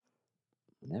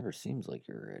Never seems like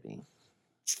you're ready.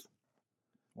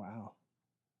 Wow.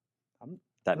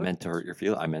 That meant to hurt your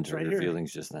feelings. I meant to hurt your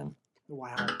feelings just then.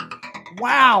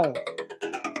 Wow.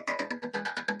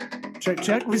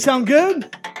 Check. We sound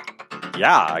good?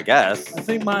 Yeah, I guess. I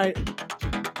think my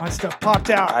stuff popped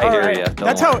out. I hear you.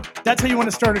 That's how you want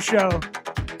to start a show.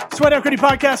 Sweat Equity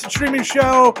Podcast and streaming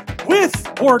show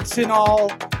with warts and all.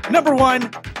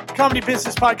 #1 comedy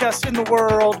business podcast in the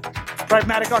world.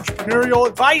 Pragmatic entrepreneurial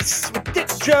advice with dick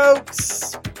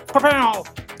jokes. Pow.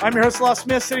 I'm your host, Lost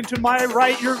Smith. Sitting to my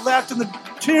right, your left in the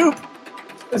tube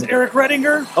is Eric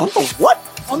Redinger. Oh, what?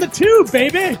 On the tube,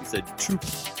 baby. He said tube.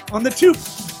 On the tube.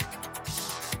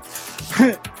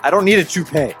 I don't need a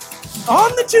toupee.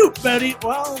 On the tube, buddy.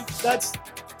 Well, that's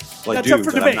up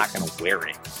for debate. I'm not going to wear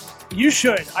it. You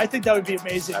should. I think that would be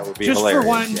amazing. That would be just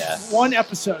hilarious, for one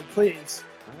episode, please.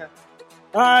 Okay.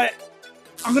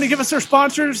 I'm going to give us our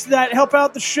sponsors that help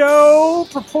out the show,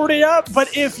 purport it up.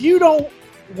 But if you don't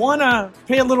want to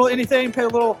pay a little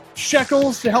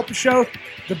shekels to help the show,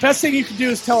 the best thing you can do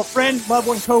is tell a friend, loved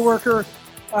one, coworker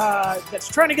that's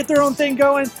trying to get their own thing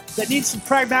going, that needs some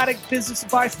pragmatic business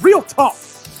advice. Real talk.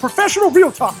 Professional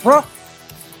real talk, bro.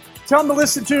 Tell them to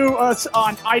listen to us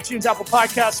on iTunes, Apple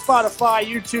Podcasts, Spotify,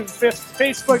 YouTube,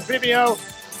 Facebook, Vimeo,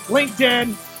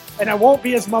 LinkedIn, and I won't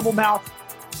be as mumble mouth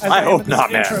as I hope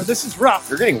not, intro. man. This is rough.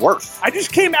 You're getting worse. I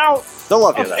just came out Still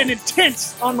love you, of though. an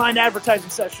intense online advertising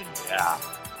session. Yeah.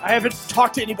 I haven't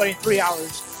talked to anybody in 3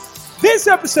 hours. This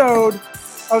episode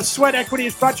of Sweat Equity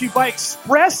is brought to you by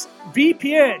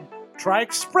ExpressVPN. Try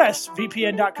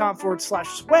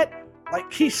expressvpn.com/sweat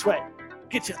like Keith Sweat.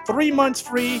 Get you 3 months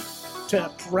free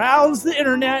to browse the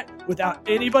internet without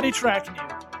anybody tracking you.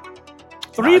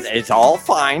 It's all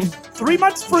fine. 3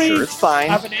 months free. Sure, it's fine.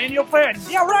 Have an annual plan.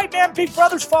 Yeah, right, man. Big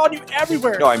Brother's following you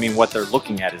everywhere. No, I mean, what they're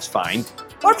looking at is fine.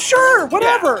 I'm sure.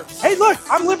 Whatever. Yeah. Hey, look,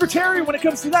 I'm libertarian when it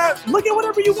comes to that. Look at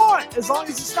whatever you want, as long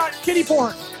as it's not kiddie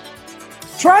porn.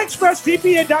 Try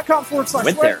expressvpn.com/sweat.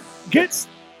 Went there.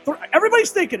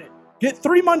 Everybody's thinking it. Get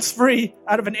 3 months free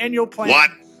out of an annual plan.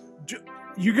 What?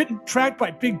 You're getting tracked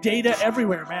by big data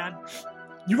everywhere, man.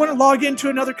 You want to log into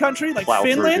another country like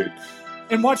Finland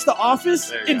and watch The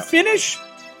Office in Finnish?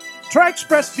 Try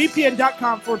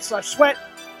expressvpn.com/sweat.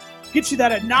 Get you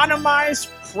that anonymized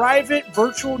private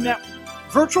virtual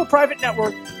private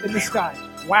network in the sky.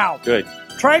 Wow. Good.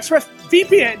 Try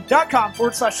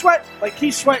expressvpn.com/sweat like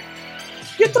Keith Sweat.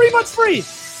 Get 3 months free.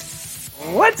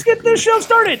 Let's get this show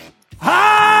started.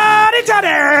 Howdy, Toddy!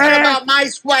 What about my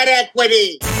sweat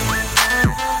equity?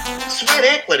 Sweat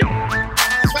equity.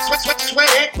 Sweat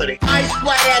equity. My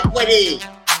sweat equity.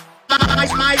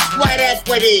 My sweat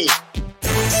equity.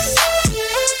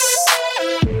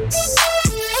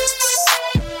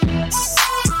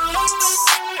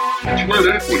 Sweat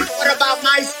equity. What about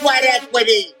my sweat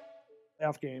equity?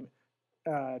 Playoff game.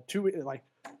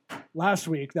 Last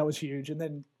week, that was huge. And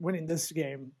then winning this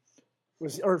game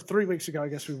or 3 weeks ago, I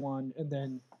guess we won. And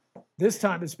then this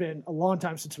time it's been a long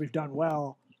time since we've done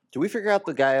well. Did we figure out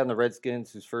the guy on the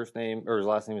Redskins whose first name or his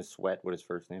last name is Sweat? What his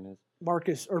first name is?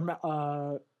 Marcus or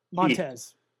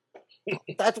Montez.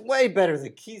 That's way better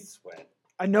than Keith Sweat.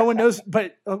 No one knows,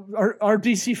 but our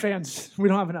DC fans, we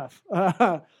don't have enough.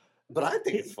 But I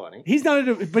think it's funny. He's not,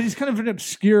 but he's kind of an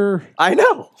obscure. I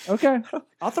know. Okay,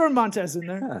 I'll throw Montez in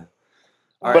there. Huh.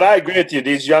 But I agree with you.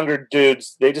 These younger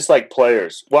dudes, they just like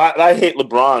players. Well, I hate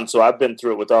LeBron, so I've been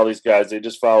through it with all these guys. They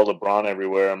just follow LeBron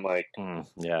everywhere. I'm like,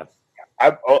 yeah.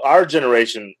 Our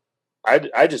generation,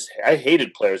 I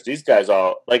hated players. These guys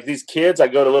all like these kids. I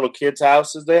go to little kids'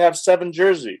 houses. They have 7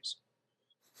 jerseys.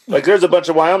 Like there's a bunch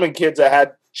of Wyoming kids that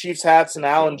had Chiefs hats and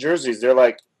Allen jerseys. They're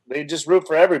like, they just root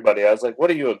for everybody. I was like, what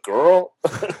are you, a girl?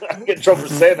 I get in trouble for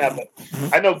saying that, but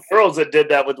I know girls that did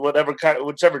that with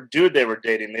whichever dude they were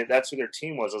dating. That's who their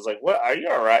team was. I was like, what? Are you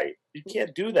all right? You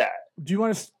can't do that. Do you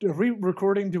want to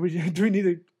re-recording? Do we need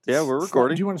to? Yeah, we're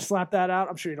recording. Do you want to slap that out?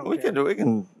 I'm sure you don't. We can.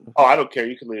 Oh, I don't care.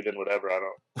 You can leave it in whatever. I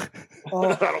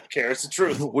don't care. It's the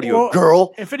truth. What are you, a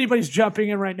girl? If anybody's jumping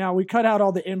in right now, we cut out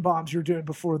all the N-bombs you're doing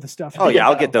before the stuff. Oh yeah,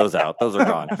 I'll get those out. Those are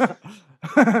gone.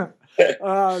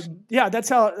 Yeah, that's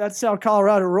how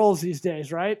Colorado rolls these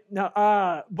days, right?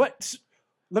 Now, but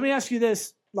let me ask you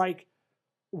this: like,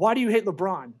 why do you hate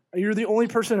LeBron? You're the only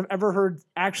person I've ever heard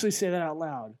actually say that out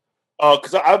loud. Oh,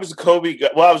 because I was a Kobe guy.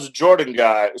 Well, I was a Jordan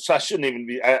guy, so I shouldn't even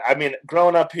be. I mean,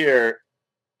 growing up here,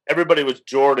 everybody was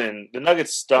Jordan. The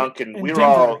Nuggets stunk, and we Denver, were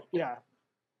all. Yeah.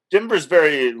 Denver's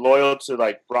very loyal to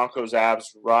like Broncos,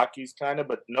 Avs, Rockies, kind of,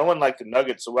 but no one liked the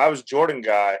Nuggets. So I was Jordan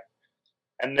guy,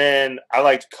 and then I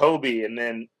liked Kobe, and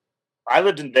then I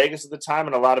lived in Vegas at the time,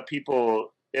 and a lot of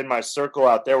people in my circle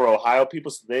out there were Ohio people,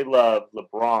 so they loved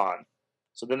LeBron.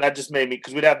 So then that just made me,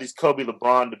 because we'd have these Kobe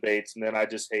LeBron debates, and then I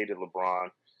just hated LeBron.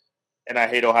 And I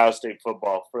hate Ohio State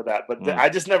football for that. But I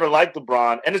just never liked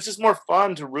LeBron. And it's just more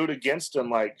fun to root against him.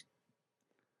 Like,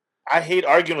 I hate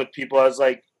arguing with people. I was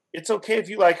like, it's okay if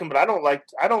you like him, but I don't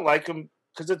like him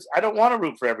because I don't want to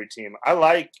root for every team. I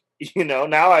like,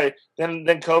 now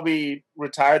then Kobe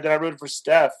retired, then I rooted for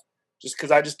Steph just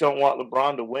because I just don't want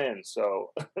LeBron to win.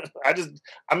 So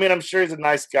I'm sure he's a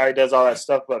nice guy, he does all that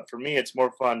stuff, but for me, it's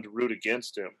more fun to root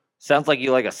against him. Sounds like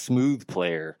you like a smooth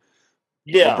player.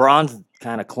 Yeah. LeBron's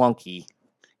kind of clunky.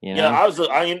 Yeah, I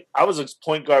was a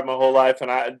point guard my whole life,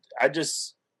 and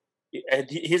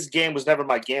his game was never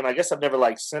my game. I guess I've never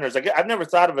liked centers. I've never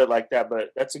thought of it like that, but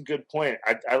that's a good point.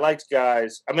 I liked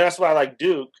guys. I mean, that's why I liked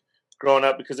Duke growing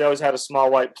up, because they always had a small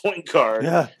white point guard.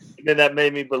 Yeah. And then that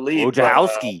made me believe.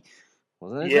 Wojciechowski.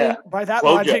 Wasn't it? Yeah. By that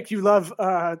logic, you love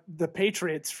the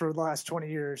Patriots for the last 20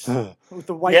 years with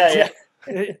the white. Yeah.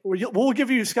 We'll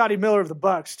give you Scotty Miller of the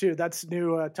Bucks too. That's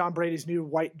new. Tom Brady's new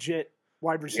white jet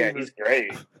wide receiver. Yeah, he's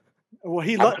great. Well,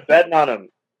 I'm betting on him.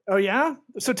 Oh yeah.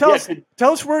 So tell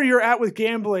us where you're at with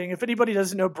gambling. If anybody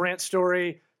doesn't know Brant's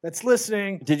story that's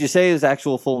listening, did you say his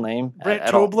actual full name? Brant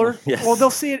Tobler. Yes. Well,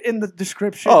 they'll see it in the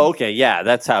description. Oh, okay. Yeah,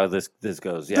 that's how this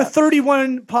goes. Yeah. The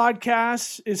 31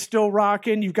 podcast is still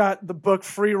rocking. You've got the book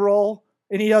Free Roll.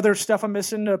 Any other stuff I'm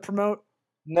missing to promote?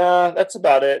 Nah, that's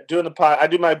about it. I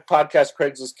do my podcast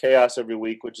Craigslist Chaos every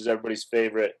week, which is everybody's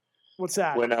favorite. What's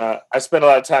that? When I spend a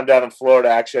lot of time down in Florida,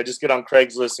 actually, I just get on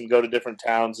Craigslist and go to different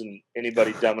towns, and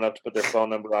anybody dumb enough to put their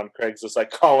phone number on Craigslist, I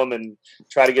call them and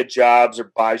try to get jobs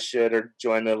or buy shit or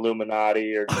join the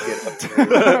Illuminati or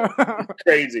get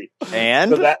crazy.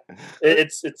 And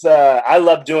so I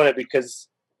love doing it because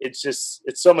it's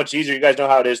so much easier. You guys know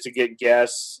how it is to get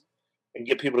guests and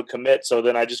get people to commit. So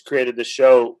then I just created the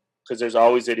show because there's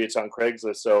always idiots on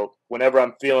Craigslist. So whenever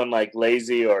I'm feeling like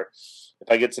lazy or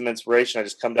if I get some inspiration, I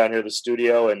just come down here to the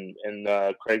studio, and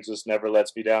Craigslist never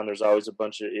lets me down. There's always a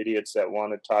bunch of idiots that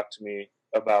want to talk to me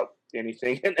about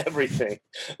anything and everything.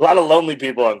 A lot of lonely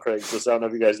people on Craigslist. I don't know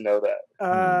if you guys know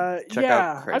that. Check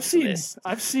out Craigslist.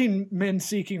 I've seen men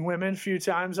seeking women a few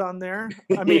times on there.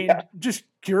 I mean, just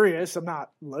curious. I'm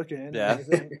not looking. Yeah.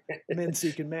 Men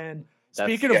seeking men. That's-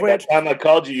 Speaking of which, that time I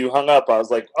called you, you hung up. I was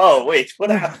like, oh wait,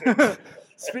 what happened?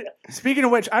 Speaking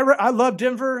of which, I love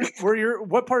Denver.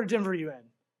 What part of Denver are you in?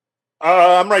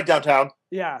 I'm right downtown.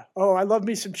 Yeah. Oh, I love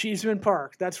me some Cheeseman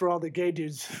Park. That's where all the gay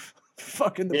dudes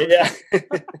fucking the Yeah.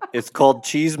 It's called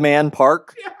Cheeseman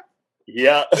Park.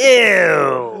 Yeah.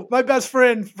 Ew. My best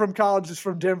friend from college is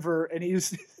from Denver, and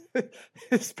his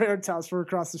parents' house were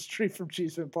across the street from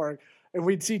Cheeseman Park, and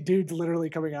we'd see dudes literally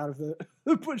coming out of the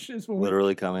bushes.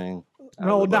 Literally coming.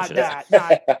 No, not bushes.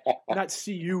 that. Not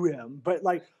CUM, but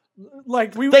like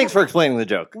we. Thanks for explaining the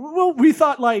joke. Well, we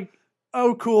thought like,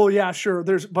 oh, cool, yeah, sure.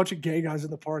 There's a bunch of gay guys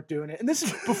in the park doing it, and this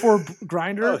is before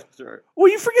Grindr. Oh, sure. Well,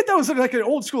 you forget that was like an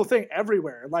old school thing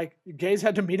everywhere. Like gays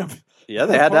had to meet up. Yeah,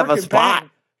 they had to have a spot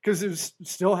because it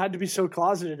still had to be so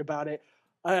closeted about it.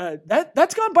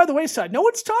 That's gone by the wayside. No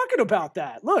one's talking about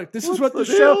that. Look, this is what the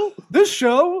show. This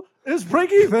show is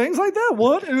breaking things like that.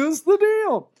 What is the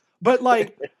deal? But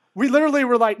like, we literally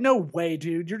were like, no way,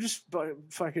 dude. You're just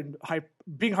fucking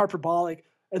being hyperbolic.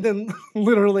 And then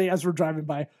literally, as we're driving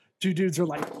by, two dudes are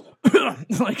like,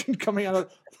 like coming out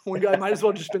of one guy. Might as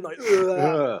well just been like,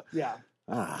 yeah.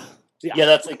 Yeah,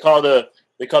 that's they call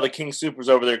the King Supers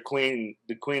over there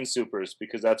the Queen Supers,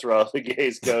 because that's where all the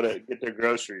gays go to get their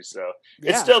groceries. So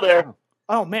it's still there.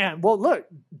 Oh man, well look,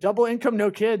 double income,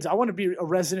 no kids. I want to be a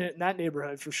resident in that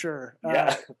neighborhood for sure.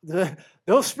 Yeah,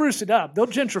 they'll spruce it up. They'll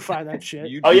gentrify that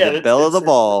shit. The belle of the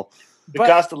ball. The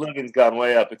cost of living's gone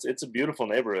way up. It's a beautiful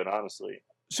neighborhood, honestly.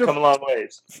 So, come a long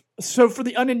ways. So for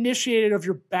the uninitiated of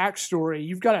your backstory,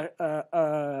 you've got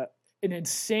an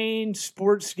insane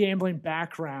sports gambling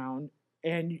background.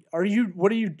 And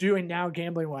what are you doing now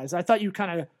gambling wise? I thought you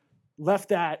kind of left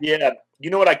that. Yeah.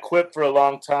 You know what? I quit for a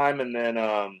long time, and then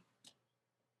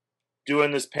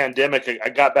during this pandemic, I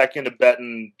got back into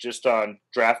betting just on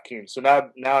DraftKings. So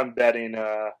now I'm betting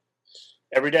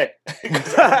every day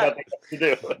because I have nothing else to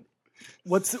do.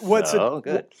 What's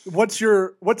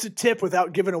a tip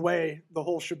without giving away the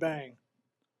whole shebang?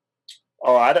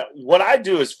 Oh, what I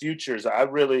do is futures. I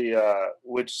really,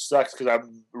 which sucks because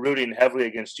I'm rooting heavily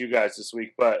against you guys this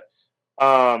week. But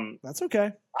that's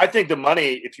okay. I think the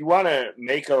money, if you want to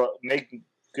make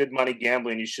good money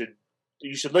gambling, you should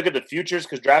look at the futures,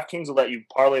 because DraftKings will let you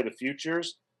parlay the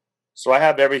futures. So I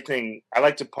have everything. I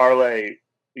like to parlay.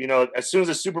 You know, as soon as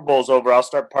the Super Bowl's over, I'll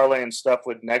start parlaying stuff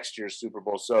with next year's Super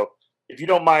Bowl. So if you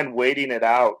don't mind waiting it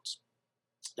out,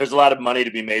 there's a lot of money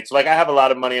to be made. So like, I have a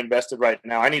lot of money invested right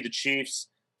now. I need the Chiefs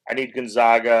I need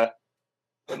Gonzaga.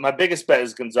 But my biggest bet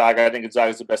is Gonzaga. I think Gonzaga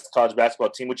is the best college basketball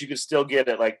team, which you can still get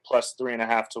at like plus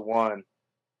 3.5 to 1.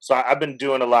 So I've been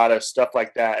doing a lot of stuff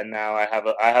like that, and now I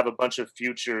have a bunch of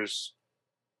futures.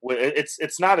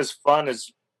 It's not as fun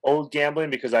as old gambling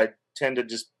because I tend to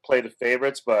just play the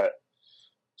favorites, but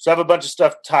so I have a bunch of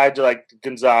stuff tied to like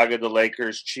Gonzaga, the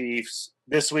Lakers, Chiefs.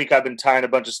 This week I've been tying a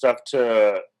bunch of stuff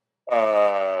to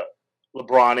LeBron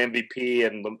MVP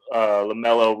and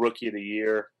LaMelo Rookie of the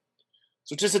Year.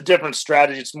 So it's just a different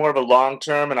strategy. It's more of a long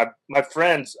term, and my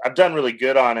friends, I've done really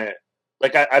good on it.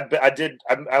 Like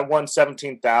I won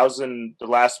 17,000 the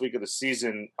last week of the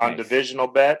season on divisional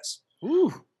bets.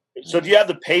 Ooh. So if you have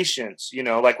the patience,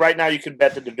 like right now you can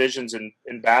bet the divisions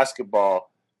in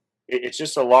basketball. It's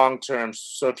just a long term.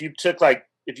 So if you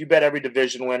bet every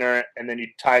division winner and then you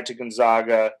tie it to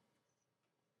Gonzaga,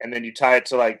 and then you tie it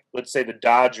to like let's say the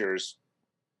Dodgers,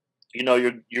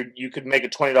 you could make a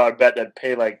 $20 bet that'd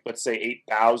pay like let's say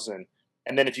 8,000,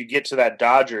 and then if you get to that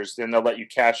Dodgers, then they'll let you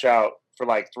cash out for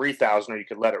like 3,000, or you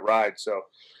could let it ride. So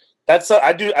that's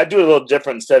I do a little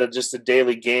different instead of just a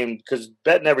daily game because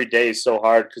betting every day is so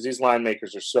hard because these line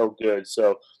makers are so good.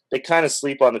 So they kind of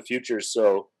sleep on the futures.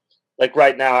 So like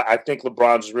right now, I think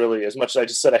LeBron's really, as much as I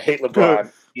just said I hate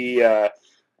LeBron, he and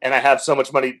I have so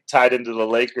much money tied into the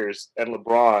Lakers and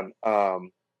LeBron.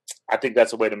 I think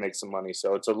that's a way to make some money.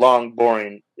 So it's a long,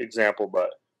 boring example,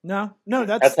 but no,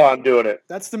 that's how I'm doing it.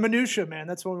 That's the minutia, man.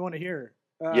 That's what we want to hear.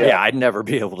 Yeah, I'd never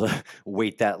be able to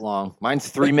wait that long. Mine's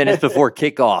 3 minutes before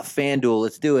kickoff. FanDuel,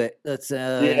 let's do it. Let's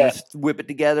just whip it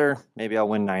together. Maybe I'll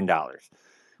win $9.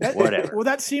 Whatever. Well,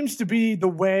 that seems to be the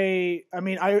way. I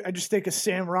mean, I just think of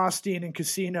Sam Rothstein in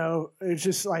Casino. It's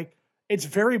just like it's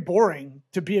very boring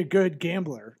to be a good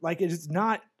gambler. Like it's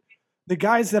not the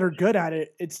guys that are good at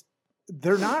it.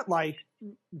 They're not like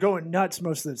going nuts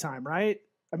most of the time, right?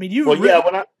 I mean, you've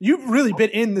really been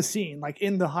in the scene, like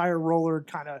in the higher roller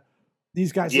kind of.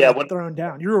 These guys are thrown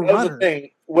down. You're a runner. That was the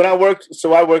thing. When I worked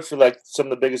for like some of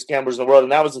the biggest gamblers in the world,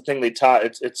 and that was the thing they taught.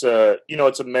 It's a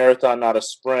marathon, not a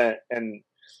sprint. And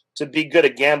to be good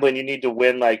at gambling, you need to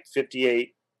win like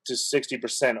 58 to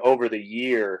 60% over the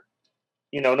year.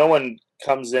 No one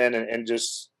comes in and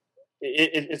just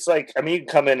it's like, I mean, you can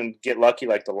come in and get lucky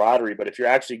like the lottery, but if you're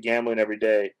actually gambling every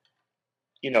day,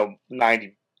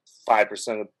 95%,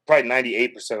 probably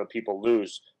 98% of people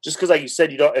lose. Just because, like you said,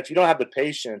 if you don't have the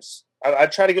patience. I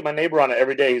try to get my neighbor on it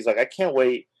every day. He's like, I can't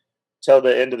wait till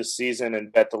the end of the season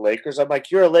and bet the Lakers. I'm like,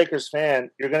 you're a Lakers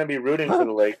fan. You're going to be rooting for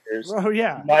the Lakers. Oh,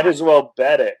 yeah. You might as well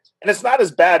bet it. And it's not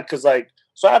as bad because,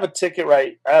 so I have a ticket,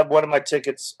 right? I have one of my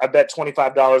tickets. I bet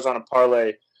 $25 on a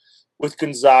parlay with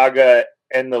Gonzaga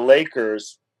and the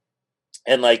Lakers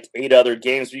and like 8 other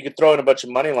games. You could throw in a bunch of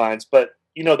money lines, but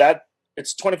that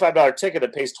it's $25 ticket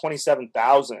that pays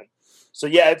 $27,000. So,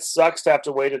 yeah, it sucks to have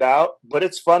to wait it out, but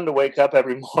it's fun to wake up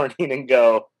every morning and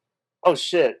go, oh,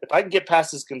 shit, if I can get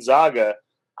past this Gonzaga,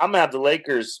 I'm going to have the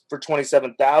Lakers for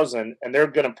 $27,000, and they're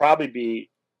going to probably be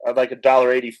like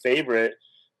 $1.80 favorite,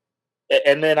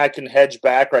 and then I can hedge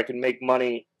back or I can make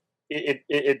money.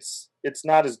 It's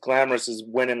not as glamorous as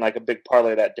winning like a big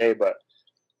parlay that day, but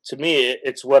to me,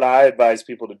 it's what I advise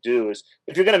people to do is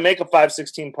if you're going to make a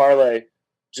 5-16 parlay,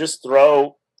 just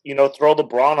throw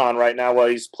LeBron on right now while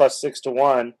he's plus 6 to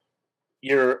 1.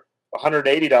 Your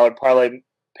 $180 parlay,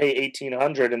 pay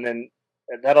 $1,800, and then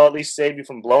that'll at least save you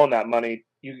from blowing that money.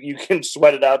 You can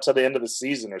sweat it out till the end of the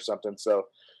season or something. So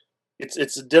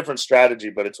it's a different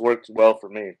strategy, but it's worked well for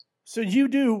me. So you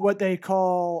do what they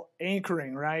call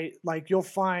anchoring, right? Like you'll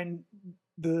find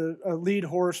the lead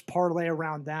horse parlay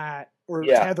around that or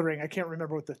tethering. I can't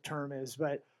remember what the term is,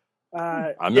 but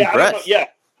I'm impressed.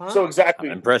 Huh? So exactly.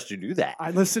 I'm impressed you do that. I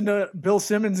listen to Bill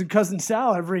Simmons and Cousin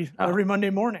Sal every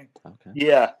Monday morning. Okay.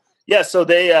 Yeah. Yeah. So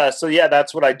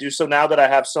that's what I do. So now that I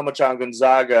have so much on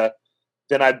Gonzaga,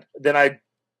 then I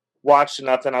watched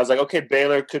enough and I was like, okay,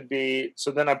 Baylor could be.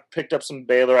 So then I picked up some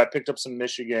Baylor. I picked up some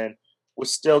Michigan, with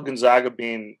still Gonzaga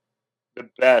being the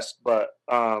best. But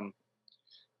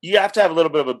you have to have a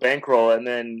little bit of a bankroll, and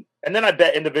then I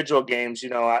bet individual games.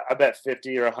 I bet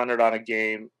 50 or 100 on a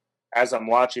game as I'm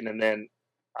watching, and then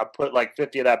I put like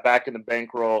 50 of that back in the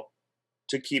bankroll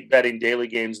to keep betting daily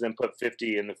games, then put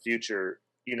 50 in the future.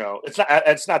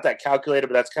 It's not that calculated,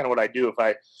 but that's kind of what I do.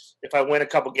 If I win a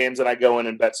couple games, then I go in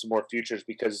and bet some more futures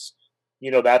because,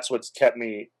 that's what's kept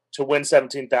me to win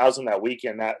 17,000 that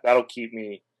weekend. That'll keep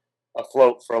me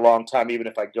afloat for a long time, even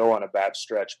if I go on a bad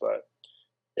stretch. But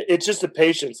it's just the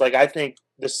patience. Like I think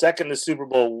the second the Super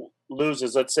Bowl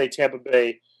loses, let's say Tampa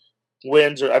Bay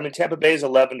wins, Tampa Bay is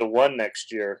 11 to 1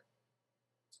 next year.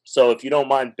 So if you don't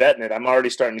mind betting it, I'm already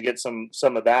starting to get some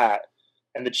of that.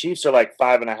 And the Chiefs are like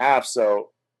 5.5. So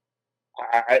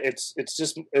it's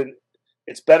just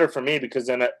it's better for me because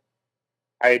then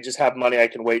I just have money I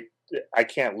can wait. I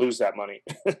can't lose that money.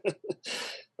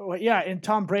 Well, yeah, and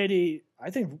Tom Brady, I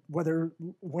think whether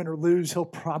win or lose, he'll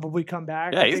probably come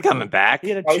back. Yeah, he's coming back. He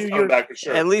had a He's 2-year. coming back for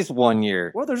sure. At least 1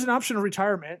 year. Well, there's an option of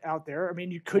retirement out there. I mean,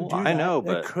 you could do that. I know,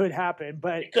 that but could happen.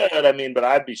 But He could, I mean, but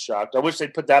I'd be shocked. I wish they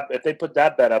put that. If they put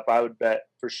that bet up, I would bet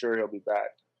for sure he'll be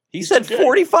back. he He's said too good.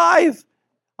 45.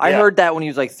 I Yeah. heard that when he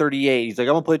was like 38. He's like,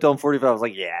 I'm gonna play till I'm 45. I was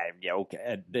like, yeah,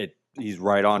 okay. He's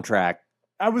right on track.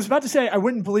 I was about to say I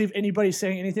wouldn't believe anybody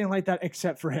saying anything like that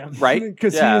except for him, Right?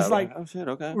 Because Yeah, he was like, oh shit,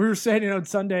 okay. we were saying it on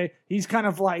Sunday. He's kind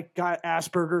of like got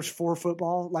Asperger's for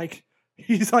football. Like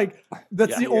he's like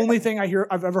that's the only thing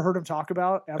I've ever heard him talk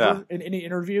about ever in any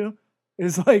interview.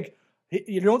 Is like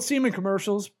you don't see him in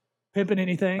commercials pimping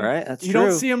anything. Right, that's you true.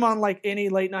 don't see him on like any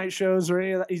late night shows or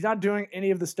any of that. He's not doing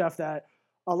any of the stuff that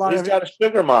a lot He's of got a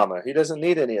sugar mama. He doesn't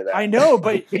need any of that. I know,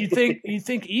 but you think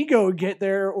ego would get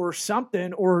there or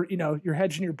something, or you're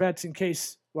hedging your bets in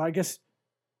case. Well, I guess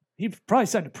he probably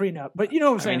signed a prenup, but you know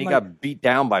what I'm I saying. mean, he got beat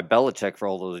down by Belichick for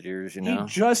all those years. You know, He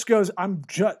just goes,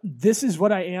 this is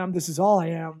what I am. This is all I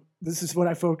am. This is what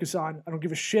I focus on. I don't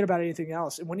give a shit about anything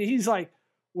else. And when he's like,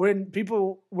 when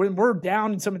we're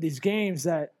down in some of these games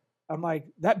that I'm like,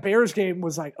 that Bears game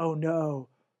was like, oh no.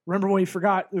 Remember when he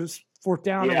forgot it was fourth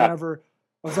down or whatever?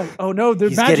 I was like, oh no,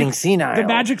 he's getting senile. The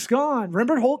magic's gone.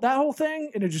 Remember that whole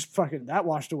thing? And it just fucking, that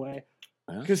washed away.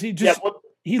 Because he just,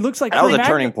 he looks like that was a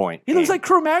turning point. He looks like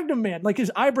Cro-Magnon man. Like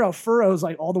his eyebrow furrows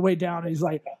like all the way down. And he's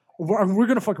like, we're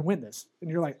going to fucking win this.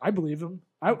 And you're like, I believe him.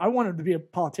 I want him to be a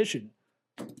politician.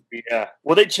 Yeah.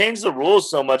 Well, they changed the rules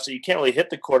so much that you can't really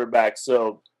hit the quarterback.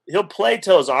 So he'll play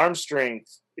till his arm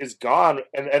strength is gone.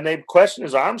 And they question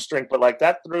his arm strength. But like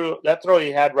that throw he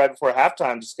had right before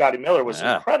halftime to Scotty Miller was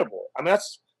incredible. I mean,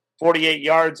 that's 48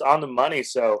 yards on the money.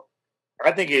 So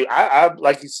I think I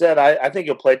like you said, I think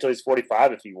he'll play till he's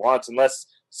 45 if he wants, unless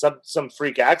some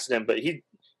freak accident. But he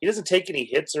doesn't take any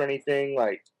hits or anything.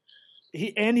 Like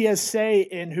he has say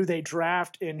in who they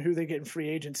draft and who they get in free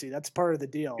agency. That's part of the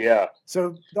deal. Yeah.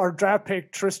 So our draft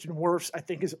pick Tristan Wirfs, I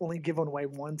think, has only given away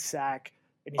one sack.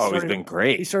 And he's been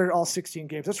great. He started all 16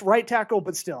 games. That's right tackle,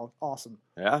 but still awesome.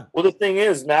 Yeah. Well, the thing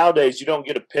is, nowadays you don't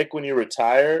get a pick when you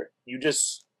retire. You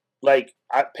just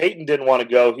Peyton didn't want to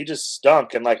go. He just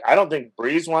stunk. And I don't think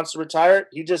Breeze wants to retire.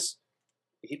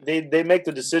 They make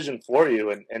the decision for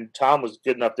you. And Tom was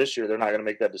good enough this year. They're not going to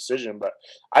make that decision. But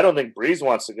I don't think Breeze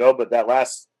wants to go. But the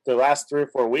last 3 or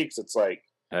 4 weeks, it's like,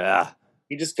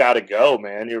 he just got to go,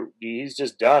 man. He's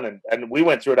just done. And we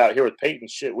went through it out here with Peyton.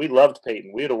 Shit, we loved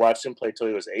Peyton. We would have watched him play till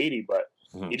he was 80, but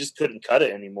he just couldn't cut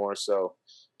it anymore. So,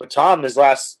 but Tom, his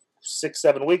last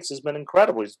 6-7 weeks has been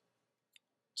incredible. He's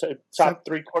top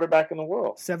 3 quarterback in the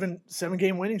world. 7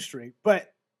 game winning streak.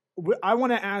 But I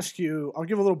want to ask you, I'll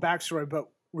give a little backstory, but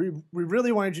we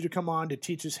really wanted you to come on to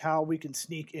teach us how we can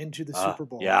sneak into the Super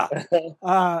Bowl. Yeah.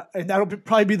 And that'll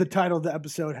probably be the title of the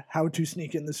episode, How to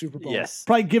Sneak in the Super Bowl. Yes.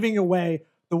 Probably giving away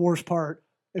the worst part.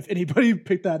 If anybody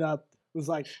picked that up, was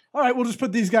like, all right, we'll just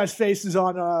put these guys' faces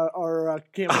on our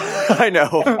camera. I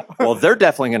know. Well, they're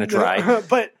definitely going to try.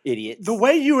 But idiots. The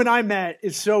way you and I met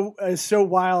is so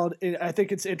wild. I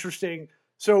think it's interesting.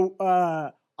 So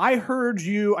I heard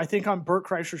you, I think, on Bert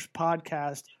Kreischer's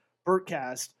podcast,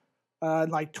 Bertcast,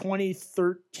 like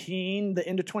 2013, the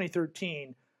end of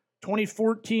 2013.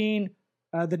 2014,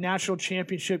 the national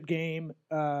championship game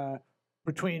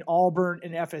between Auburn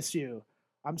and FSU.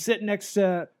 I'm sitting next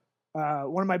to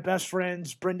one of my best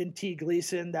friends, Brendan T.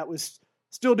 Gleason, that was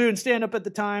still doing stand-up at the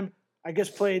time. I guess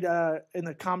played in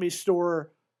the Comedy Store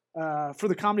for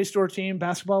the Comedy Store team,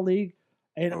 basketball league.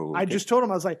 And I just told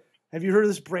him, I was like, have you heard of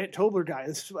this Brant Tobler guy?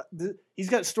 He's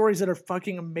got stories that are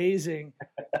fucking amazing.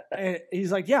 And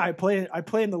he's like, yeah, I play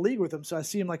in the league with him, so I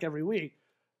see him like every week.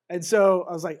 And so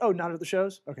I was like, oh, not at the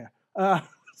shows? Okay.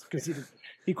 Because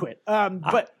he quit.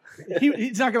 But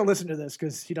he's not going to listen to this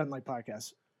because he doesn't like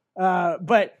podcasts.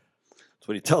 But that's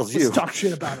what he tells you. Let's talk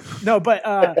shit about him. No,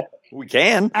 but we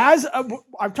can. As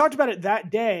I've talked about it that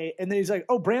day, and then he's like,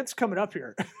 "Oh, Brant's coming up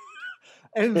here,"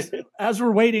 and as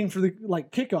we're waiting for the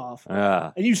kickoff,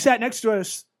 and you sat next to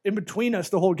us in between us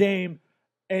the whole game,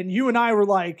 and you and I were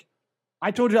like, "I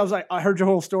told you," I was like, "I heard your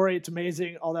whole story. It's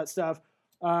amazing, all that stuff,"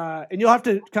 and you'll have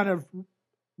to kind of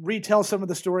retell some of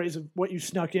the stories of what you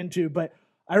snuck into. But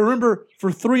I remember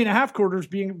for 3.5 quarters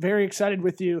being very excited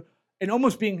with you, and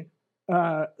almost being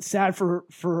sad for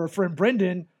our friend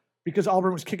Brendan because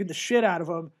Auburn was kicking the shit out of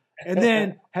him, and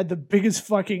then had the biggest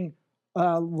fucking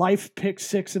life pick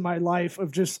six in my life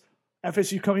of just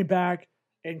FSU coming back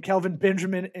and Kelvin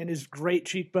Benjamin and his great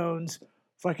cheekbones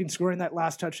fucking scoring that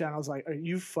last touchdown. I was like, are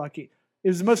you fucking... It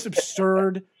was the most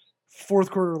absurd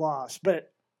fourth quarter loss.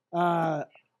 But I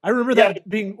remember that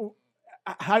being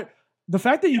the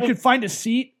fact that you could find a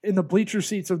seat in the bleacher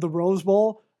seats of the Rose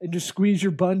Bowl and just squeeze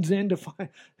your buns in to find.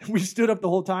 We stood up the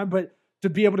whole time, but to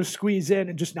be able to squeeze in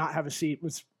and just not have a seat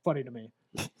was funny to me.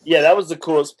 Yeah, that was the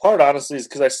coolest part, honestly, is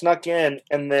because I snuck in,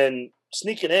 and then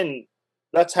sneaking in,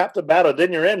 that's half the battle.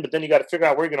 Then you're in, but then you got to figure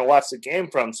out where you're going to watch the game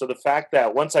from. So the fact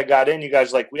that once I got in, you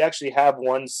guys we actually have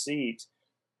one seat,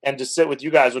 and to sit with you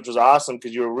guys, which was awesome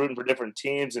because you were rooting for different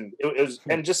teams, and it was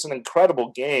and just an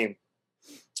incredible game.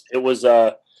 It was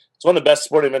it's one of the best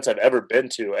sporting events I've ever been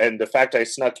to, and the fact I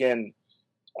snuck in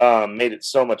made it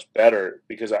so much better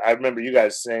because I remember you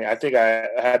guys saying, I think I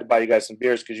had to buy you guys some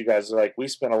beers because you guys were like, we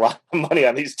spent a lot of money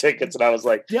on these tickets. And I was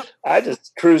like, yep. I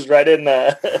just cruised right in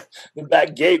the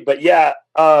back gate. But yeah,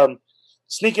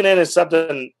 sneaking in is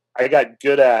something I got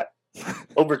good at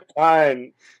over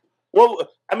time. Well,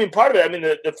 I mean, part of it, I mean,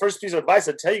 the first piece of advice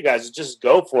I tell you guys is just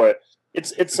go for it.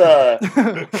 It's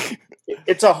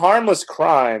a harmless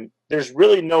crime. There's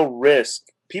really no risk.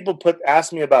 People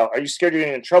ask me about, are you scared you're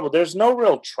getting in trouble? There's no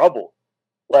real trouble.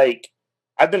 Like,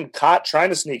 I've been caught trying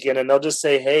to sneak in, and they'll just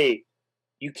say, hey,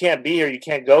 you can't be here, you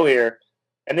can't go here.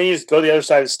 And then you just go to the other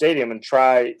side of the stadium and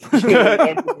try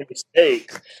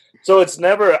mistakes. So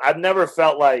I've never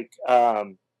felt like, I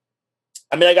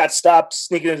mean, I got stopped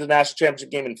sneaking into the national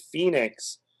championship game in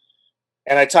Phoenix,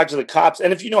 and I talked to the cops.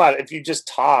 And if you just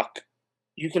talk,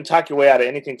 you can talk your way out of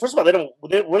anything. First of all,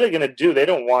 what are they going to do? They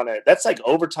don't want it. That's like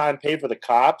overtime pay for the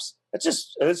cops. It's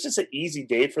just an easy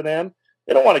day for them.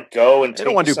 They don't want to go and they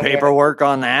don't want to do paperwork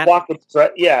on that.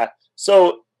 Yeah.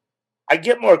 So I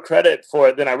get more credit for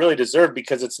it than I really deserve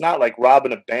because it's not like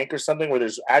robbing a bank or something where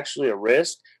there's actually a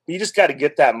risk. But you just got to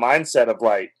get that mindset of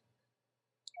like,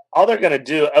 all they're going to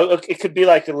do, it could be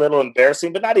like a little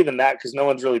embarrassing, but not even that because no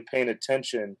one's really paying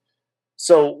attention.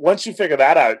 So once you figure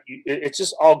that out, it's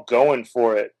just all going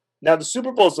for it. Now the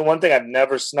Super Bowl is the one thing I've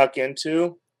never snuck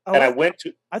into, and I went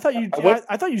to. I thought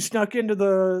you snuck into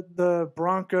the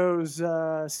Broncos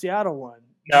Seattle one.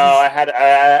 No, I had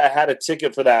a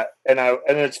ticket for that, and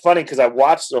it's funny because I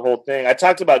watched the whole thing. I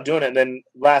talked about doing it, and then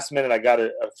last minute I got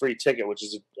a free ticket, which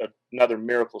is another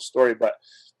miracle story. But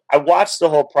I watched the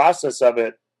whole process of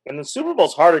it, and the Super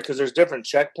Bowl's harder because there's different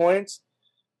checkpoints.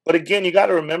 But again, you got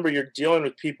to remember you're dealing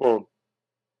with people.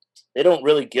 They don't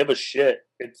really give a shit.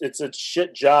 It's a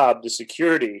shit job. The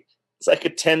security, it's like a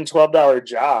 $10, $12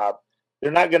 job.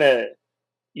 They're not gonna.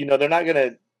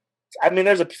 I mean,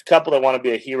 there's a couple that want to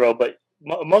be a hero, but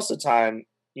most of the time,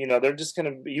 they're just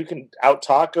gonna. You can out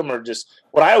talk them or just.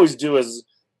 What I always do is,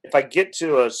 if I get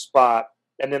to a spot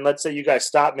and then let's say you guys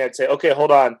stop me, I'd say, okay,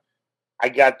 hold on, I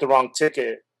got the wrong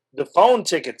ticket. The phone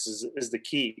tickets is the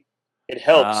key. It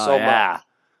helps much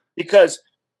because.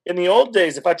 In the old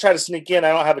days, if I try to sneak in, I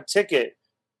don't have a ticket.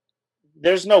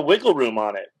 There's no wiggle room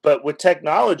on it. But with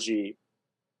technology,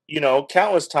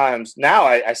 countless times now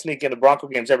I sneak into Bronco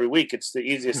games every week. It's the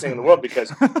easiest thing in the world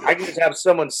because I can just have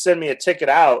someone send me a ticket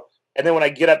out. And then when I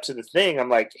get up to the thing, I'm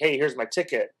like, hey, here's my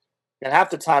ticket. And half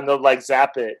the time they'll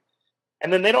zap it.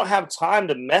 And then they don't have time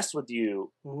to mess with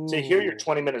you to hear your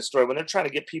 20-minute story when they're trying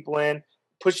to get people in,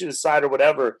 push you to the side or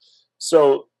whatever.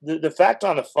 So the fact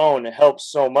on the phone helps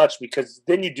so much because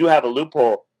then you do have a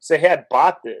loophole. Say, hey, I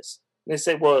bought this. And they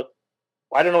say, well,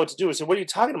 I don't know what to do. I say, what are you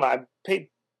talking about? I paid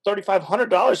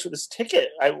 $3,500 for this ticket.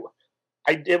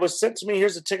 It was sent to me.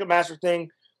 Here's the Ticketmaster thing,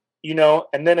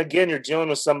 and then again, you're dealing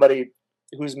with somebody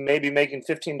who's maybe making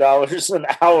 $15 an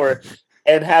hour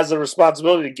and has a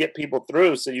responsibility to get people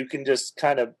through. So you can just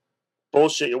kind of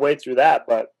bullshit your way through that.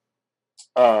 But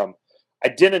I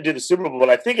didn't do the Super Bowl,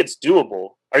 but I think it's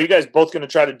doable. Are you guys both going to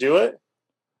try to do it?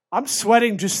 I'm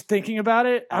sweating just thinking about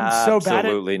it.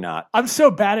 Absolutely not. I'm so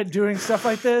bad at doing stuff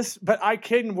like this, but I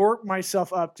can work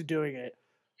myself up to doing it.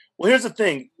 Well, here's the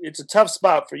thing. It's a tough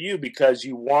spot for you because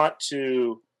you want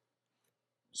to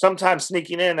sometimes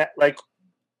sneaking in, like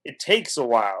it takes a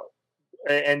while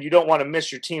and you don't want to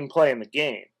miss your team playing the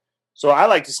game. So I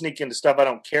like to sneak into stuff I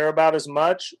don't care about as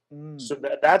much. So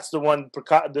that's the one.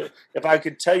 If I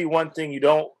could tell you one thing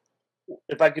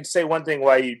if I could say one thing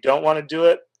why you don't want to do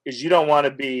it is you don't want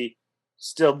to be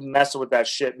still messing with that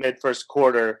shit mid-first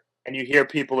quarter and you hear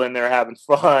people in there having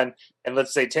fun and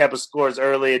let's say Tampa scores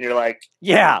early and you're like,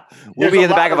 yeah, we'll be in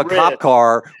the back of a cop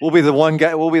car. We'll be the ones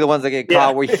that get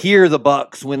caught. We hear the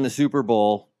Bucks win the Super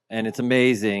Bowl and it's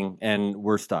amazing and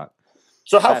we're stuck.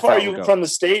 So how far are you from the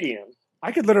stadium?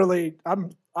 I could literally,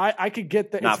 I could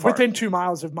get there. It's within 2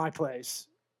 miles of my place.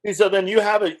 So then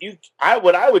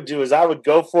what I would do is I would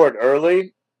go for it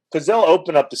early because they'll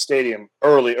open up the stadium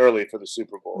early for the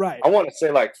Super Bowl. Right. I want to say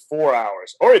like 4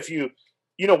 hours. Or if you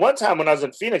one time when I was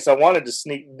in Phoenix, I wanted to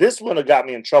sneak. This one have got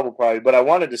me in trouble probably, but I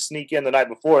wanted to sneak in the night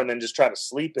before and then just try to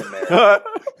sleep in there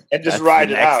and just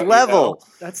ride it out. Next level.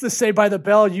 That's the Say by the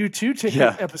Bell U2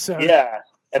 ticket episode. Yeah.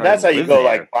 And that's how you go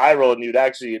like viral, and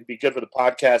it'd be good for the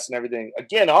podcast and everything.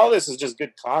 Again, all this is just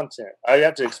good content. I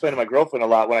have to explain to my girlfriend a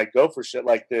lot when I go for shit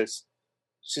like this.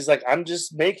 She's like, I'm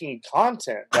just making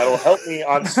content that'll help me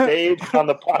on stage, on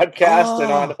the podcast,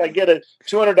 and on if I get a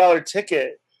 $200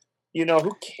 ticket.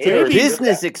 Who cares?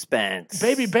 Business expense.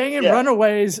 Baby, banging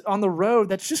runaways on the road.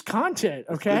 That's just content,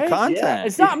 okay? Content. Yeah.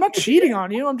 It's not. I'm not cheating on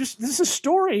you. This is a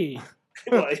story.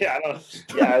 Well, she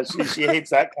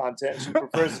hates that content. She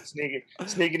prefers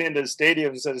sneaking into the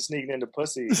stadium instead of sneaking into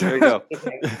pussy. There you go.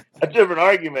 A different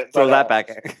argument. Throw that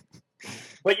back.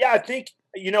 But yeah, I think,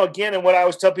 again, and what I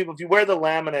always tell people, if you wear the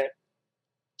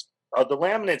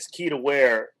laminate's key to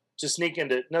wear. To sneak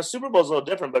into now, Super Bowl's a little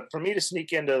different, but for me to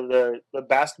sneak into the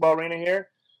basketball arena here,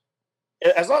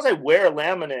 as long as I wear a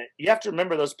laminate, you have to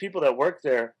remember those people that work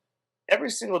there.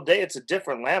 Every single day, it's a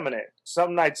different laminate.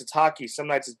 Some nights it's hockey, some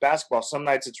nights it's basketball, some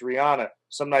nights it's Rihanna,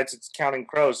 some nights it's Counting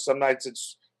Crows, some nights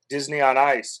it's Disney on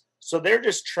Ice. So they're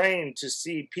just trained to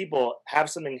see people have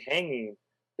something hanging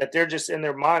that they're just in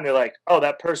their mind. They're like, oh,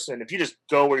 that person. If you just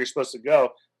go where you're supposed to go,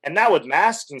 and now with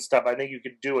masks and stuff, I think you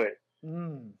could do it.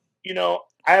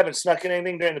 I haven't snuck in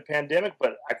anything during the pandemic,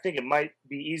 but I think it might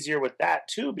be easier with that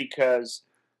too because.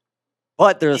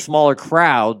 But there's a smaller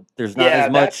crowd. There's not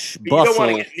as much bustle. You don't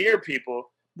want to get near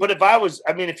people. But if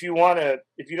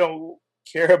you don't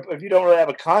care, if you don't really have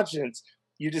a conscience,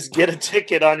 you just get a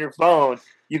ticket on your phone.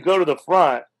 You go to the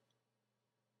front.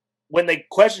 When they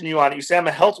question you on it, you say, I'm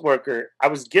a health worker. I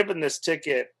was given this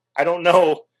ticket. I don't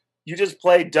know. You just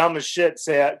play dumb as shit.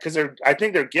 Because I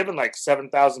think they're giving like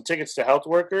 7,000 tickets to health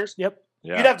workers. Yep.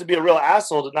 Yeah. You'd have to be a real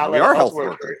asshole to not let a health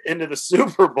worker into the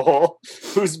Super Bowl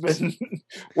who's been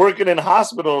working in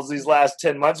hospitals these last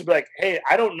 10 months and be like, hey,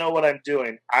 I don't know what I'm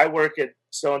doing. I work at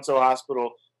so-and-so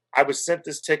hospital. I was sent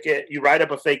this ticket. You write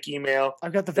up a fake email.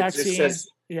 I've got the vaccine.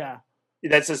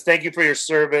 That says, thank you for your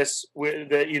service.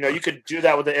 You could do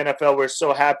that with the NFL. We're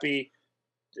so happy.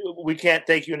 We can't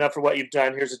thank you enough for what you've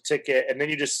done. Here's a ticket. And then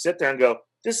you just sit there and go,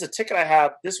 this is a ticket I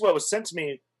have. This is what was sent to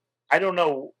me. I don't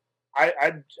know.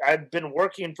 I've been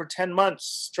working for 10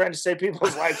 months trying to save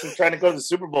people's lives and trying to go to the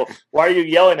Super Bowl. Why are you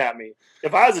yelling at me?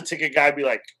 If I was a ticket guy, I'd be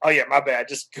like, oh, yeah, my bad.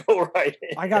 Just go right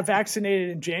in. I got vaccinated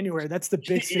in January. That's the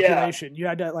big stipulation. You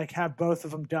had to have both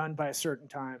of them done by a certain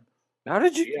time. How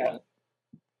did you? Yeah.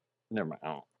 Never mind.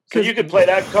 Oh. So you could play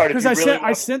that card. Because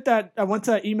I sent that once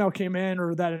that email came in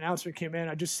or that announcement came in,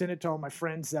 I just sent it to all my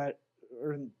friends that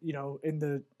are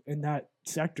in that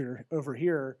sector over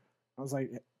here. I was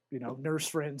like, nurse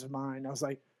friends of mine. I was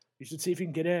like, you should see if you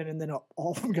can get in. And then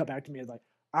all of them got back to me like,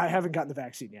 I haven't gotten the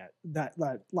vaccine yet. That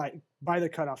like by the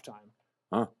cutoff time.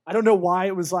 Huh. I don't know why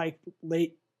it was like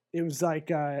late. It was like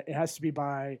it has to be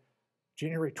by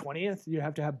January 20th. You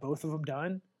have to have both of them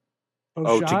done.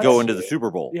 To go into the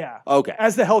Super Bowl. Yeah. Okay.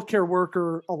 As the healthcare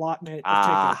worker allotment of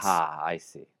tickets. I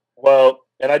see. Well,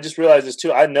 and I just realized this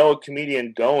too. I know a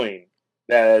comedian going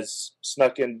that has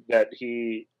snuck in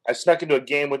I snuck into a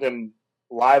game with him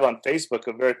live on Facebook,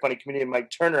 a very funny comedian,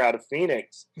 Mike Turner out of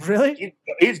Phoenix. Really?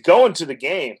 He's going to the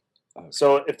game.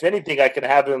 So if anything, I can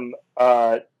have him,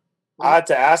 I had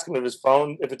to ask him if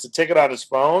it's a ticket on his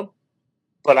phone,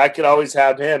 but I could always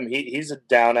have him. He's a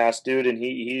down ass dude and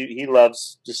he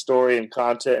loves the story and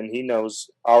content and he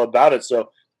knows all about it.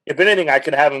 So if anything, I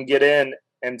could have him get in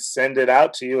and send it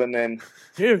out to you. And then,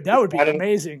 dude, that would be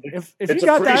amazing. If you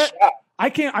got that, shot. I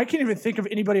can't even think of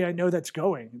anybody I know that's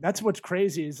going. That's what's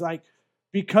crazy is like,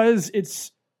 because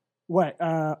it's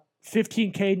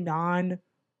 15K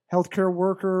non-healthcare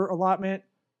worker allotment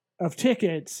of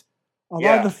tickets. A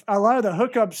lot of the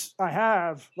hookups I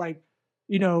have, like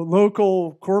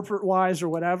local corporate wise or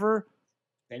whatever,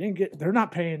 they're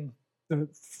not paying the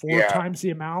 4 times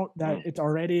the amount that it's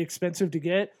already expensive to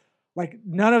get. Like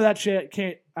none of that shit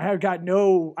I got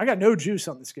no juice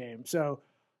on this game. So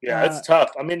it's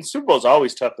tough. I mean, Super Bowl's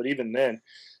always tough, but even then,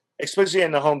 especially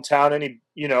in the hometown,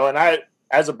 and I.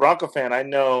 As a Bronco fan, I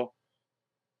know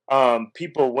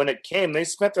people when it came, they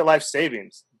spent their life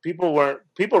savings. People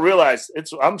realized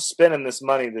I'm spending this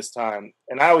money this time.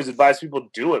 And I always advise people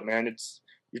do it, man.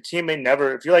 Your team may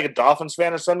never, if you're like a Dolphins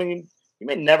fan or something, you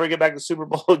may never get back to the Super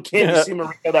Bowl again. You see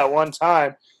Marino that one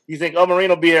time. You think, oh,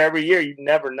 Marino will be here every year. You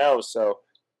never know. So,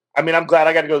 I mean, I'm glad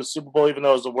I got to go to the Super Bowl, even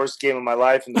though it was the worst game of my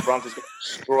life and the Broncos got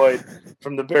destroyed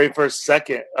from the very first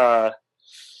second. But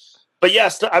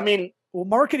yes, I mean, well,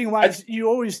 marketing wise, you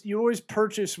always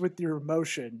purchase with your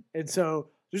emotion. And so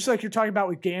just like you're talking about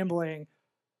with gambling,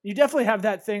 you definitely have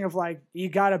that thing of like, you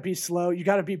got to be slow. You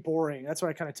got to be boring. That's what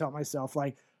I kind of tell myself.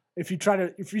 Like, if you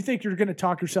think you're going to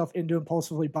talk yourself into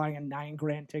impulsively buying a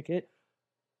 $9,000 ticket,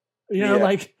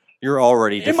 like you're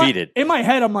already defeated. In my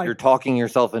head, I'm like, you're talking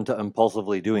yourself into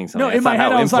impulsively doing something. No, That's in my not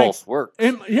head, how I was impulse like, works.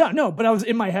 But I was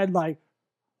in my head like,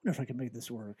 I wonder if I can make this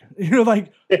work. You're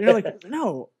like,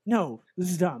 no,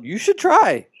 this is dumb. You should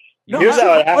try. Here's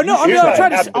how it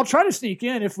happens. I'll try to sneak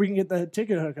in if we can get the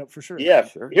ticket hookup for sure. Yeah,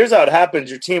 sure. Here's how it happens.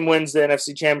 Your team wins the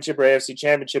NFC Championship or AFC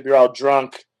Championship. You're all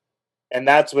drunk, and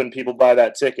that's when people buy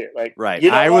that ticket. Like, right.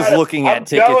 I was looking at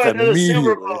tickets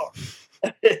immediately.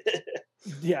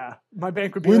 Yeah, my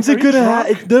bank would be. When's it gonna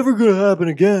happen? It's never gonna happen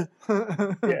again.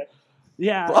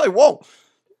 Yeah, probably won't.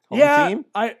 Team?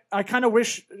 I kind of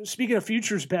wish. Speaking of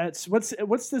futures bets, what's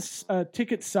this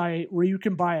ticket site where you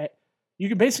can buy it? You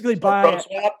can basically buy.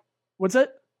 PropSwap? What's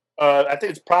it? I think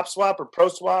it's PropSwap or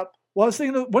ProSwap. Well, I was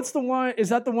thinking, what's the one? Is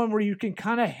that the one where you can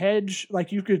kind of hedge?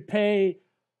 Like you could pay,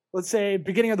 let's say,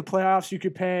 beginning of the playoffs, you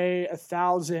could pay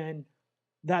 $1,000.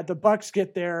 That the Bucks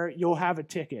get there, you'll have a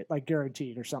ticket, like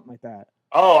guaranteed, or something like that.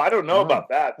 Oh, I don't know about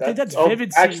that. I think that's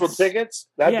Vivid actual Seats. tickets.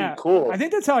 That'd be cool. I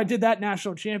think that's how I did that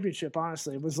national championship.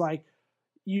 Honestly, it was like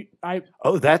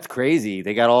Oh, that's crazy!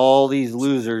 They got all these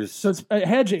losers. So it's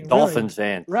hedging. Dolphins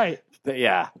fan, right? But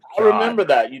yeah, I remember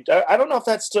that. I don't know if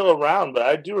that's still around, but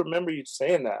I do remember you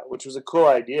saying that, which was a cool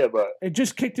idea. But it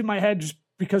just kicked in my head just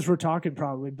because we're talking,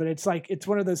 probably. But it's like it's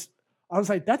one of those. I was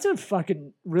like, that's a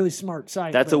fucking really smart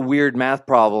site. That's a weird math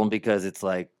problem because it's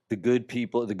like the good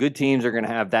teams are going to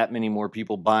have that many more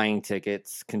people buying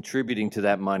tickets, contributing to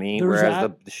that money,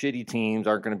 whereas the shitty teams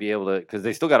aren't going to be able to because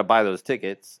they still got to buy those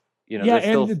tickets. They're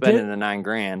still spending the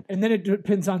 $9,000. And then it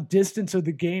depends on distance of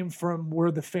the game from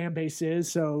where the fan base is.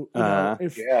 So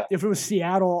if it was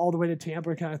Seattle all the way to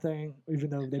Tampa kind of thing, even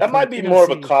though that might be more of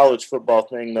a college football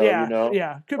thing, though.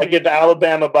 Yeah, could be. If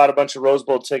Alabama bought a bunch of Rose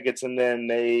Bowl tickets and then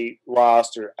they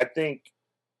lost, or I think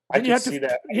I can see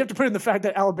that. You have to put in the fact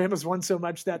that Alabama's won so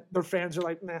much that their fans are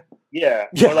like, nah. Yeah,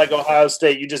 or like Ohio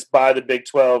State, you just buy the Big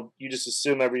 12. You just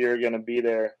assume every year you're going to be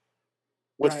there.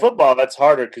 With football, that's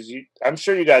harder because I'm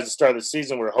sure you guys at the start of the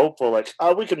season were hopeful, like,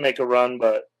 oh, we could make a run,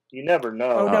 but you never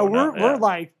know. Oh no, we're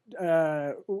like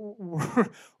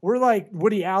we're like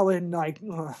Woody Allen, like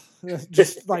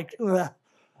just like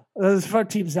this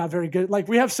team's not very good. Like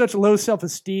we have such low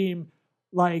self-esteem.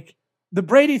 Like the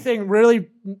Brady thing really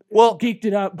geeked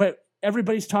it up, but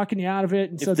everybody's talking you out of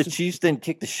it. And if the Chiefs didn't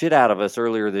kick the shit out of us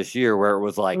earlier this year, where it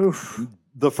was like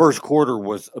the first quarter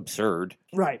was absurd,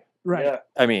 right. Yeah.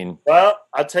 I mean, well,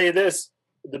 I'll tell you this: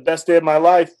 the best day of my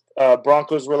life.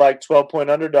 Broncos were like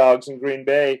 12-point underdogs in Green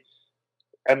Bay.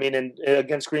 I mean,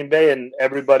 against Green Bay, and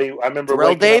everybody. I remember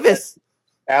Terrell Davis.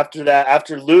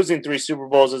 After losing 3 Super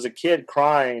Bowls as a kid,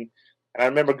 crying. And I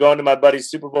remember going to my buddy's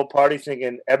Super Bowl party,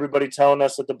 thinking everybody telling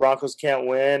us that the Broncos can't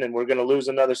win and we're going to lose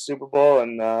another Super Bowl.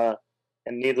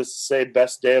 And needless to say,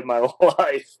 best day of my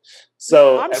life.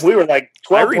 So we were like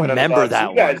 12. I remember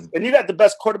that one. And you got the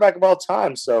best quarterback of all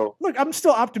time. So look, I'm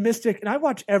still optimistic, and I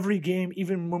watch every game,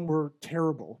 even when we're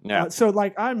terrible. Yeah. So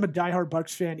like, I'm a diehard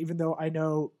Bucs fan, even though I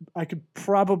know I could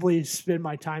probably spend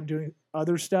my time doing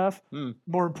other stuff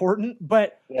more important.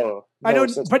 But I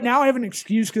don't. But now I have an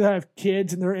excuse because I have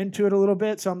kids and they're into it a little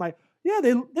bit. So I'm like, yeah,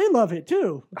 they love it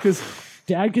too because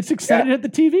Dad gets excited at the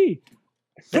TV.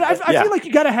 But I feel like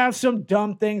you got to have some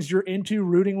dumb things you're into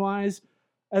rooting wise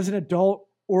as an adult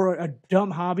or a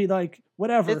dumb hobby, like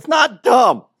whatever. It's not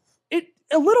dumb.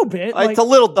 A little bit. It's a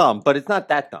little dumb, but it's not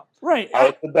that dumb. Right.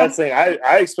 That's the best thing.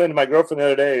 I explained to my girlfriend the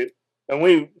other day,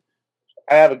 and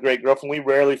I have a great girlfriend. We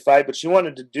rarely fight, but she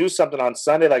wanted to do something on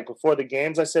Sunday, like before the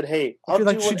games. I said, "Hey, I'll do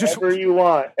whatever you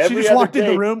want." She just walked in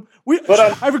the room.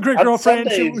 I have a great girlfriend.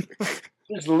 Sundays,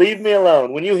 just leave me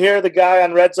alone. When you hear the guy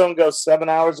on Red Zone go 7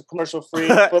 hours of commercial-free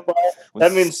football,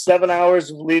 that means 7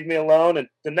 hours of leave me alone. And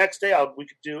the next day, we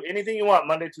could do anything you want,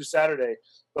 Monday through Saturday.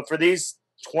 But for these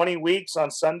 20 weeks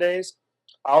on Sundays,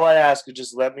 all I ask is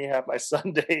just let me have my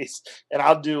Sundays,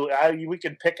 and we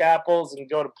can pick apples and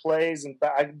go to plays, and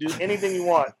I can do anything you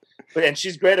want. And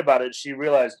she's great about it. She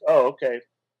realized, oh, okay.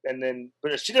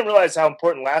 But she didn't realize how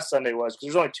important last Sunday was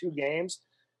because there's only 2 games.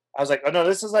 I was like, oh no,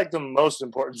 this is like the most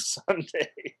important Sunday.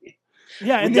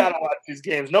 Yeah, we gotta watch these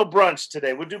games. No brunch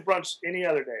today. We'll do brunch any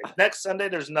other day. Next Sunday,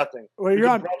 there's nothing. Well, you're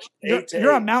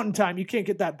on Mountain Time. You can't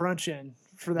get that brunch in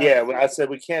for that. Yeah, I said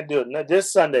we can't do it. No,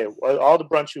 this Sunday, all the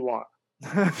brunch you want.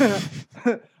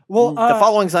 Well, the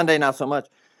following Sunday, not so much.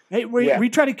 Hey, we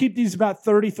try to keep these about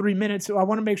 33 minutes. So I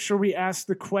want to make sure we ask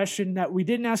the question that we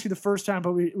didn't ask you the first time,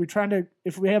 but we're trying to.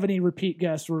 If we have any repeat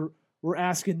guests, we're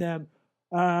asking them.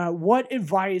 What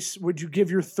advice would you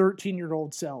give your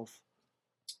 13-year-old self?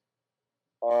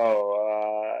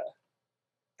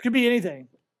 Could be anything.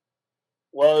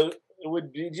 Well, it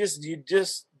would be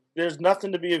there's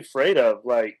nothing to be afraid of.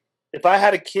 Like, if I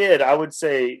had a kid, I would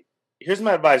say, here's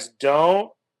my advice.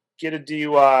 Don't get a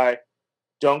DUI.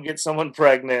 Don't get someone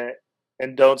pregnant.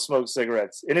 And don't smoke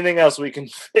cigarettes. Anything else we can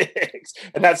fix.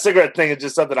 And that cigarette thing is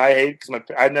just something I hate because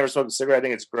I've never smoked a cigarette. I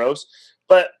think it's gross.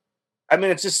 But, I mean,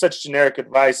 it's just such generic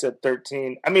advice at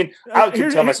 13. I mean, I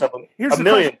could tell myself a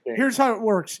million things. Here's how it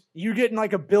works. You get in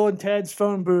like a Bill and Ted's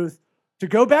phone booth to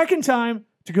go back in time,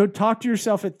 to go talk to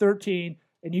yourself at 13,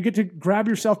 and you get to grab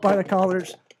yourself by the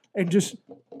collars and just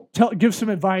give some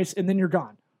advice, and then you're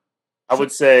gone. I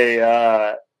would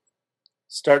say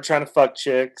start trying to fuck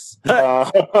chicks.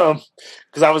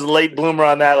 Because I was a late bloomer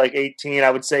on that, like 18. I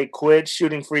would say quit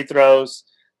shooting free throws.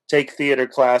 Take theater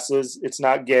classes. It's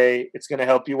not gay. It's going to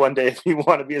help you one day if you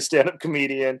want to be a stand-up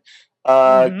comedian.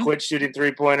 Quit shooting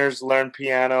three-pointers. Learn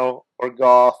piano or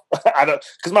golf.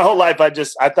 Because my whole life I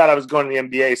thought I was going to the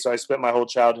NBA, so I spent my whole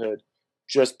childhood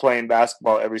just playing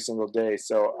basketball every single day.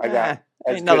 So I got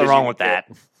ain't nothing wrong with that.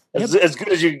 As good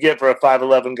as you can get for a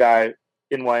 5'11" guy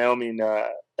in Wyoming.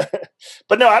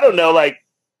 But no, I don't know. Like,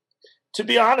 to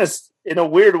be honest, in a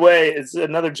weird way, it's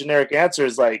another generic answer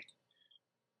is like,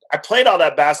 I played all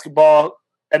that basketball.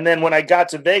 And then when I got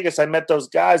to Vegas, I met those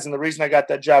guys. And the reason I got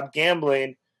that job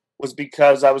gambling was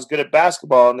because I was good at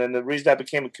basketball. And then the reason I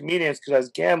became a comedian is because I was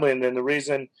gambling. And then the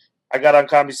reason I got on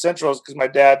Comedy Central is because my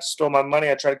dad stole my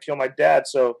money. I tried to kill my dad.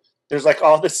 So there's like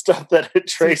all this stuff that it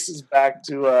traces back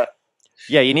to.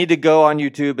 Yeah, you need to go on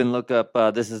YouTube and look up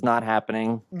This Is Not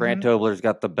Happening. Brant Tobler's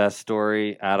got the best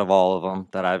story out of all of them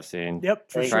that I've seen.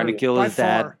 Yep, for Trying to kill his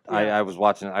dad. Yeah. I was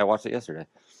watching it. I watched it yesterday.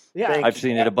 Yeah, I've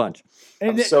seen it a bunch.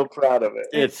 I'm so proud of it.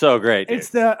 It's so great. It's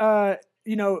the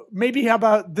maybe how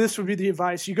about this would be the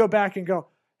advice. You go back and go,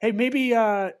 hey, maybe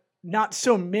not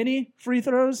so many free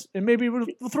throws, and maybe we'll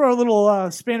throw a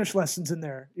little Spanish lessons in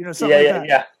there. Something like that.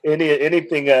 Yeah.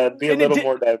 Anything be a little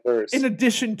more diverse. In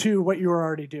addition to what you were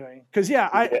already doing. Because,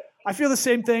 I feel the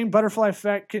same thing. Butterfly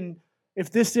effect if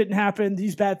this didn't happen,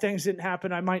 these bad things didn't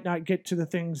happen, I might not get to the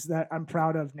things that I'm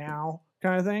proud of now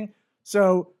kind of thing.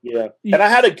 So and I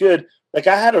had a good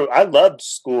I loved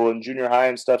school and junior high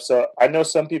and stuff. So I know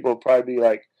some people would probably be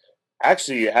like,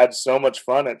 actually, you had so much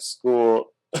fun at school.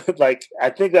 Like,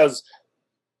 I think that was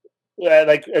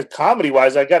like comedy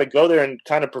wise, I got to go there and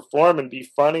kind of perform and be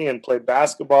funny and play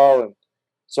basketball. And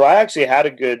so I actually had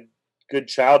a good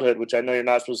childhood, which I know you're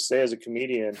not supposed to say as a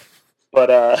comedian,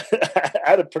 but I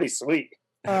had it pretty sweet.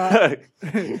 Yeah,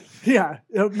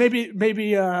 maybe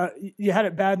you had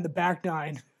it bad in the back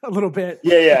nine a little bit.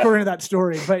 Yeah. According to that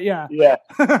story, but yeah.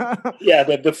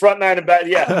 The front nine and back.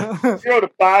 0 to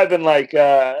 5 and like.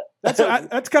 That's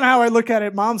kind of how I look at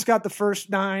it. Mom's got the first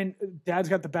 9, Dad's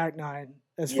got the back 9.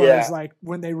 As far as like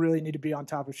when they really need to be on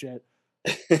top of shit.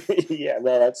 Yeah,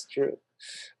 no, that's true.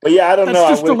 But yeah, I don't know. That's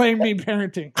just delaying me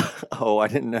parenting. Oh, I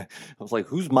didn't know. I was like,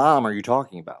 whose mom are you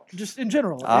talking about? Just in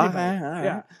general. All right.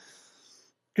 Yeah.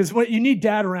 Because what you need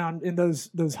dad around in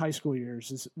those high school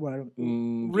years is what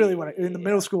in the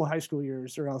middle school, high school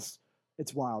years, or else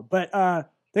it's wild. But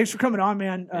thanks for coming on,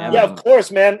 man. Yeah, of course,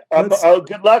 man.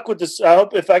 Good luck with this. I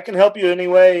hope if I can help you in any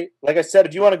way. Like I said,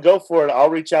 if you want to go for it, I'll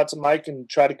reach out to Mike and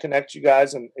try to connect you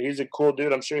guys. And he's a cool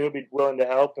dude. I'm sure he'll be willing to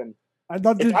help. And I'd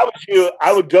love to. If I was you,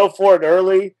 I would go for it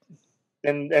early.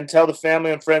 And tell the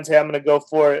family and friends, hey, I'm going to go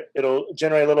for it. It'll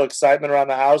generate a little excitement around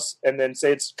the house, and then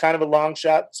say it's kind of a long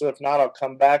shot. So if not, I'll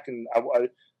come back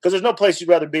because there's no place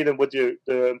you'd rather be than with the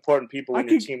important people when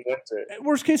your team wins it.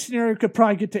 Worst case scenario, could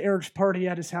probably get to Eric's party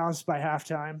at his house by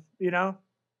halftime. And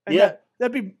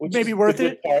that'd be maybe worth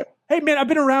it. Part. Hey man, I've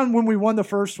been around when we won the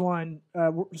first one,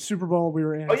 Super Bowl we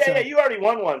were in. Oh yeah, you already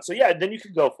won one, so yeah, then you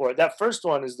could go for it. That first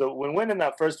one is when winning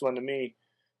that first one to me.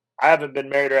 I haven't been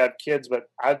married or have kids, but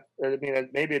I mean,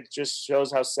 maybe it just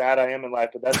shows how sad I am in life.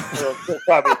 But that's still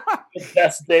probably the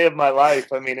best day of my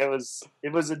life. I mean, it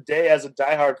was a day as a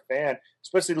diehard fan,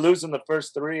 especially losing the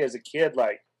first 3 as a kid.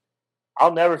 Like,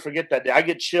 I'll never forget that day. I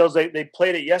get chills. They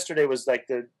played it yesterday. Was like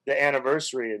the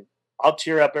anniversary, and I'll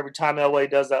tear up every time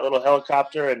Elway does that little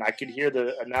helicopter, and I could hear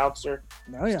the announcer.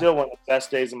 Oh, yeah. Still one of the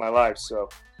best days of my life. So.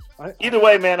 Either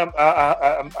way, man,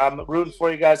 I'm rooting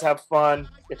for you guys. Have fun.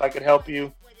 If I could help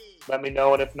you, let me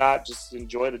know, and if not, just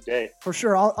enjoy the day. For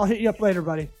sure. I'll hit you up later,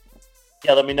 buddy.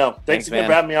 Yeah, let me know. Thanks again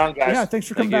for having me on, guys. Yeah, thanks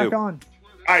for coming back on.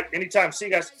 All right, anytime. See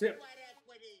you guys. See you.